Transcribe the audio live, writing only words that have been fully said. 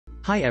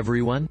Hi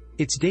everyone,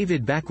 it's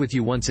David back with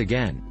you once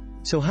again.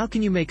 So how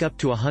can you make up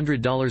to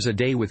 $100 a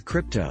day with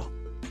crypto?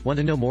 Want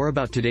to know more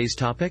about today's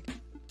topic?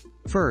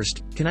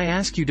 First, can I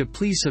ask you to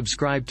please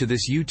subscribe to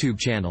this YouTube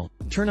channel,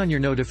 turn on your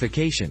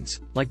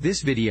notifications, like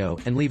this video,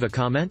 and leave a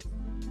comment?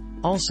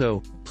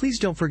 Also, please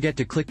don't forget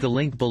to click the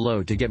link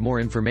below to get more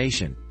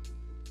information.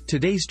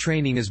 Today's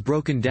training is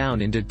broken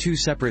down into two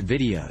separate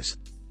videos.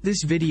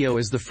 This video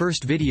is the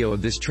first video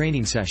of this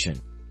training session.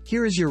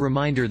 Here is your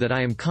reminder that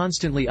I am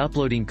constantly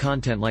uploading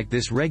content like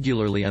this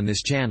regularly on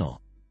this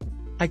channel.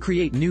 I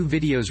create new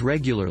videos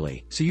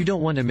regularly, so you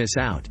don't want to miss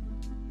out.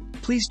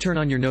 Please turn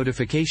on your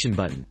notification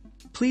button.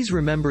 Please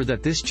remember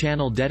that this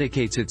channel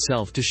dedicates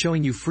itself to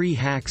showing you free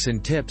hacks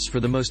and tips for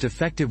the most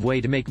effective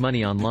way to make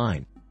money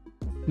online.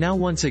 Now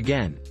once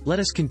again, let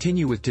us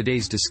continue with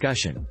today's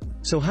discussion.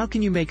 So how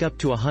can you make up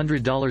to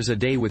 $100 a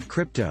day with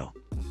crypto?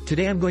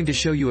 Today I'm going to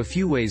show you a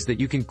few ways that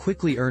you can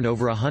quickly earn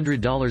over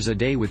 $100 a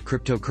day with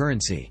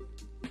cryptocurrency.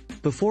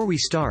 Before we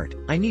start,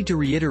 I need to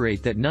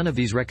reiterate that none of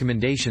these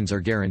recommendations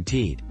are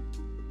guaranteed.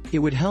 It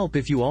would help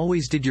if you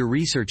always did your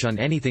research on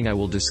anything I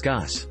will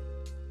discuss.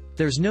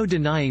 There's no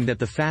denying that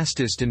the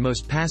fastest and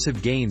most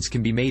passive gains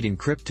can be made in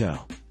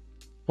crypto.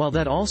 While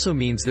that also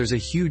means there's a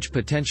huge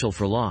potential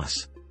for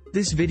loss.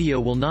 This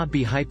video will not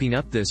be hyping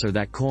up this or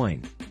that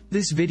coin.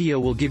 This video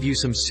will give you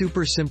some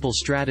super simple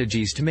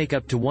strategies to make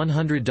up to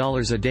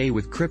 $100 a day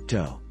with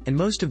crypto, and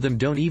most of them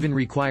don't even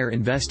require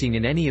investing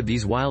in any of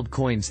these wild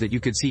coins that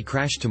you could see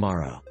crash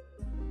tomorrow.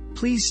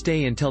 Please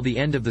stay until the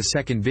end of the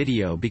second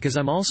video because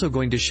I'm also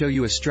going to show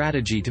you a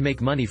strategy to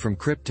make money from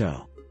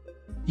crypto.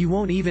 You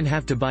won't even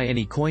have to buy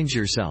any coins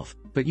yourself,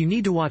 but you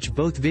need to watch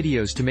both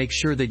videos to make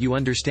sure that you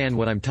understand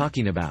what I'm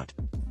talking about.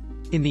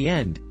 In the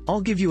end, I'll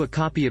give you a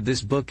copy of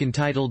this book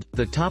entitled,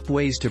 The Top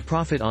Ways to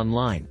Profit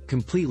Online,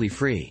 completely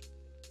free.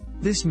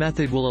 This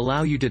method will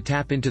allow you to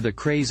tap into the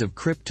craze of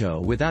crypto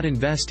without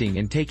investing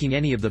and taking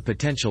any of the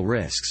potential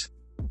risks.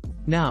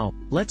 Now,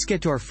 let's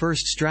get to our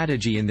first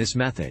strategy in this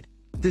method.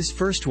 This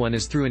first one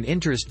is through an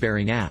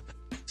interest-bearing app.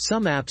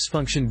 Some apps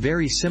function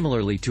very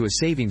similarly to a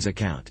savings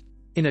account.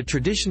 In a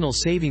traditional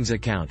savings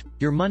account,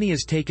 your money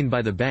is taken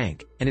by the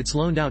bank, and it's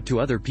loaned out to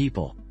other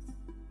people.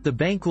 The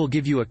bank will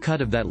give you a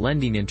cut of that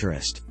lending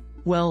interest.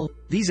 Well,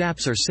 these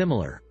apps are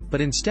similar,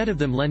 but instead of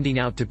them lending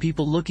out to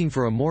people looking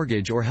for a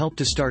mortgage or help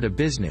to start a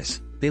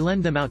business, they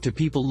lend them out to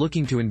people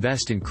looking to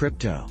invest in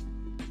crypto.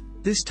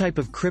 This type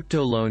of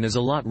crypto loan is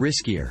a lot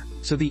riskier,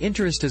 so the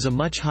interest is a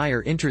much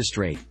higher interest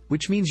rate,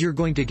 which means you're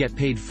going to get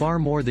paid far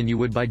more than you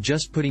would by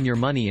just putting your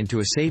money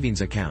into a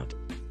savings account.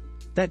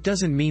 That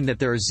doesn't mean that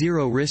there are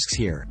zero risks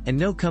here, and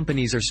no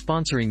companies are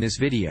sponsoring this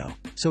video,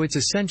 so it's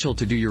essential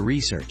to do your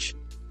research.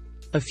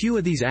 A few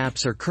of these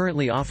apps are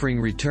currently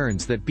offering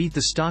returns that beat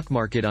the stock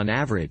market on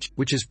average,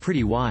 which is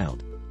pretty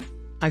wild.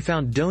 I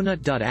found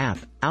Donut.app,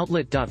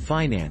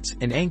 Outlet.finance,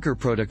 and Anchor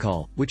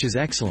Protocol, which is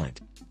excellent.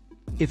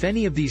 If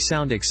any of these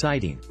sound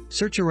exciting,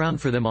 search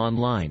around for them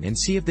online and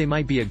see if they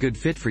might be a good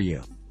fit for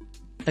you.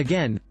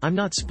 Again, I'm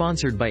not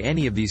sponsored by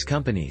any of these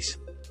companies.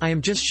 I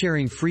am just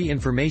sharing free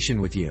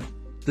information with you.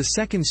 The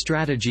second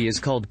strategy is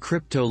called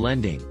crypto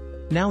lending.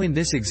 Now in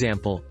this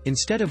example,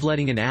 instead of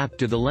letting an app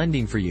do the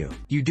lending for you,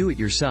 you do it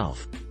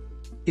yourself.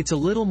 It's a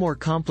little more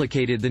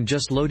complicated than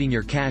just loading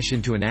your cash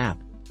into an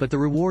app, but the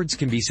rewards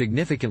can be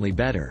significantly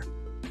better.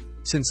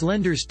 Since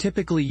lenders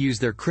typically use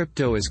their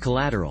crypto as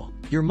collateral,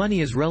 your money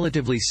is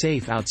relatively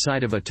safe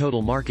outside of a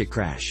total market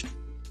crash.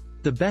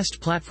 The best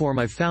platform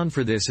I've found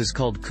for this is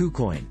called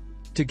KuCoin.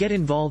 To get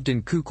involved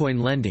in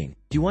KuCoin lending,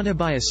 you want to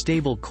buy a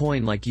stable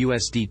coin like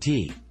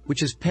USDT,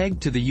 which is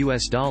pegged to the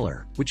US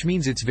dollar, which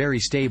means it's very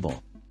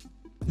stable.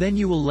 Then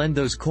you will lend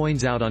those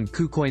coins out on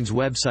KuCoin's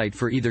website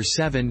for either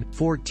 7,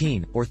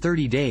 14, or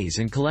 30 days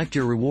and collect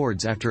your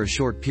rewards after a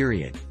short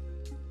period.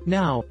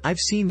 Now, I've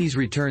seen these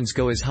returns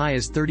go as high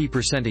as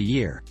 30% a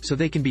year, so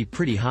they can be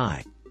pretty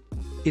high.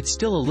 It's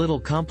still a little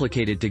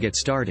complicated to get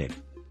started.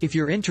 If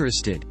you're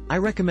interested, I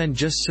recommend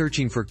just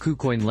searching for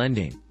KuCoin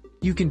lending.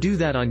 You can do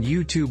that on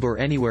YouTube or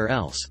anywhere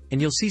else,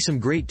 and you'll see some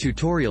great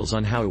tutorials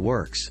on how it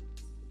works.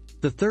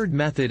 The third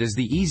method is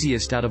the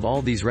easiest out of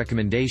all these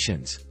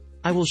recommendations.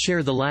 I will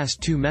share the last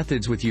two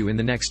methods with you in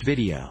the next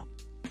video.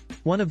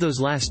 One of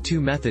those last two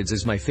methods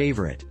is my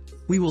favorite.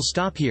 We will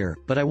stop here,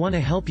 but I want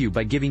to help you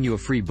by giving you a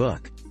free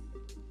book.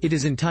 It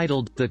is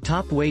entitled, The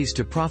Top Ways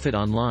to Profit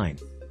Online.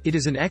 It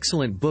is an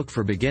excellent book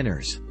for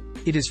beginners.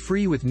 It is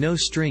free with no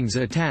strings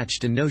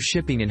attached and no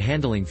shipping and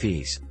handling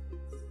fees.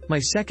 My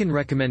second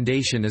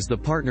recommendation is the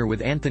Partner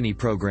with Anthony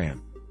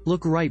program.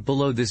 Look right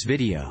below this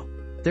video.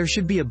 There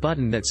should be a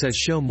button that says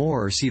Show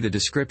More or see the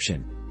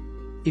description.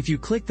 If you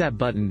click that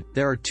button,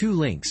 there are two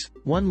links,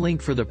 one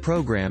link for the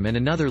program and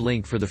another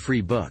link for the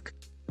free book.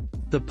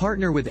 The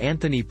Partner with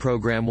Anthony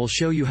program will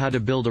show you how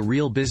to build a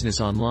real business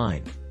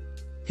online.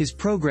 His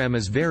program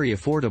is very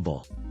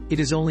affordable. It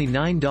is only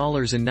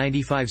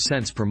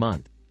 $9.95 per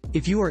month.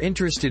 If you are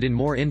interested in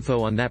more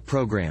info on that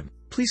program,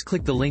 please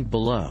click the link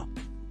below.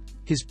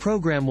 His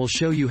program will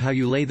show you how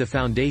you lay the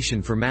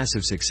foundation for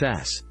massive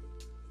success.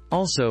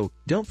 Also,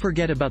 don't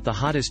forget about the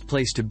hottest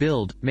place to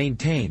build,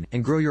 maintain,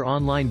 and grow your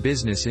online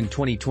business in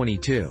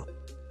 2022.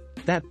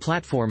 That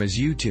platform is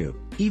YouTube.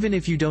 Even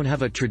if you don't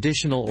have a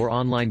traditional or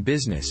online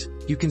business,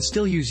 you can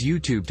still use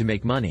YouTube to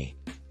make money.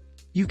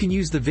 You can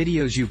use the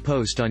videos you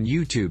post on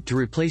YouTube to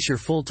replace your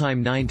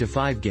full-time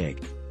 9-to-5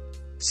 gig.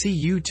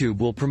 See, YouTube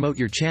will promote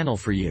your channel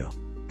for you.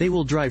 They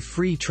will drive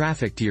free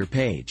traffic to your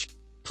page.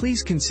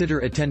 Please consider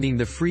attending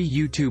the free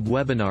YouTube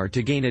webinar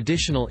to gain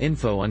additional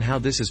info on how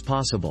this is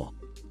possible.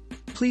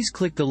 Please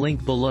click the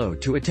link below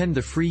to attend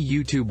the free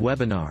YouTube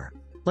webinar.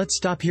 Let's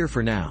stop here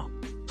for now.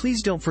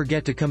 Please don't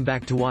forget to come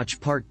back to watch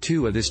part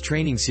 2 of this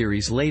training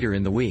series later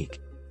in the week.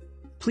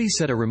 Please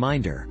set a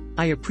reminder.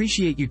 I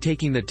appreciate you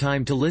taking the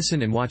time to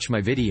listen and watch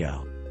my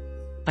video.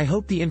 I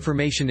hope the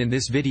information in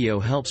this video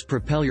helps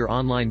propel your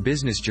online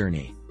business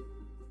journey.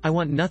 I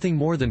want nothing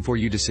more than for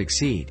you to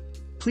succeed.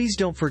 Please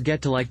don't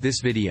forget to like this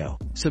video,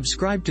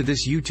 subscribe to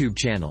this YouTube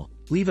channel,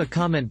 leave a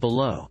comment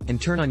below,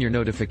 and turn on your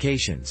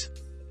notifications.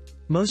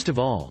 Most of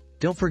all,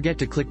 don't forget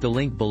to click the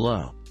link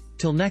below.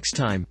 Till next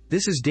time,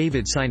 this is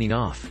David signing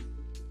off.